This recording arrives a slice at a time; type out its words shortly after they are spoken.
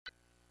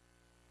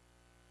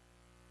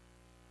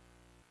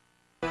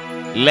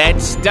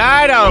Let's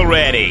start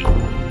already!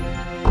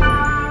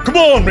 Come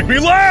on, make me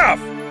laugh!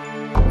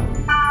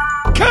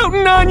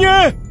 Counting on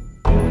ya!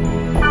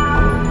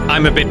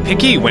 I'm a bit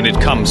picky when it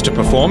comes to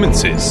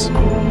performances.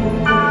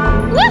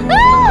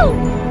 Woohoo!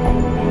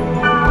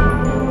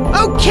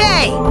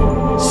 Okay,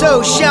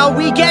 so shall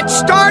we get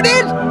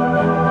started?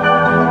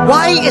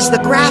 Why is the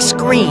grass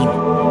green?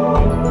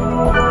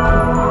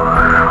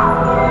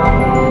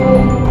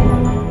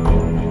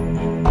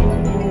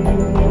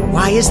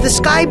 Why is the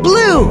sky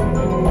blue?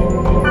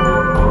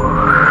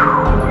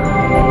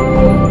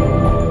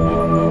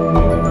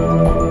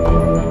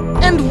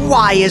 And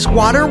why is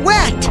water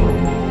wet?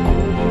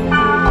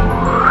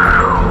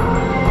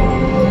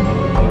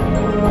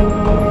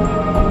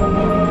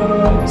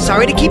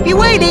 Sorry to keep you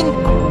waiting.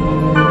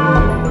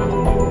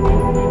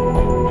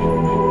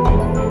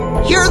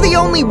 You're the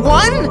only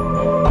one?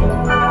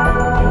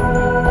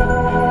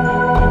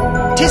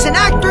 'Tis an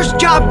actor's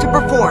job to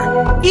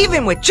perform,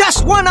 even with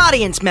just one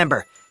audience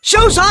member.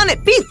 Show's on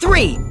at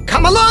B3.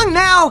 Come along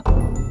now.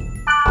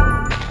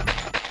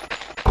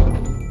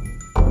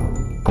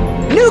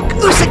 Nuke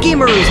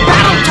Usagimaru's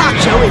Battle Talk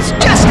Show is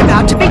just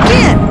about to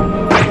begin.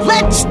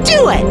 Let's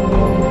do it.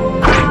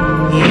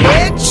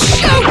 It's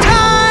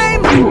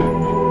showtime!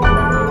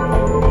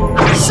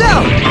 So,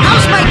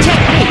 how's my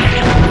technique?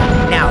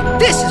 Now,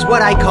 this is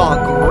what I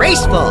call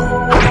graceful.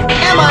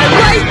 Am I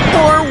right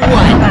or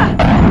what?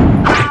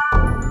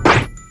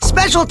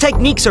 Special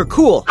techniques are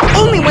cool,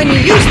 only when you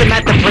use them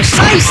at the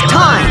precise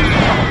time.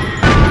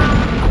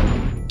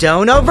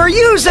 Don't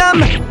overuse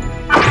them.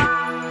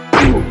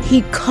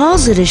 He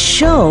calls it a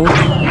show,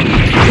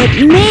 but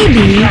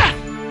maybe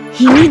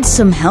he needs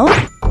some help?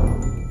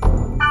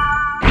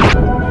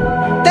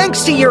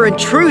 Thanks to your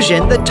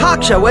intrusion, the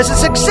talk show was a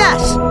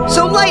success.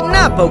 So lighten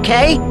up,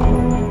 okay?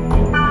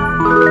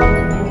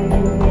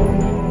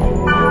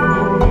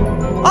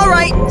 All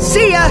right,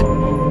 see ya!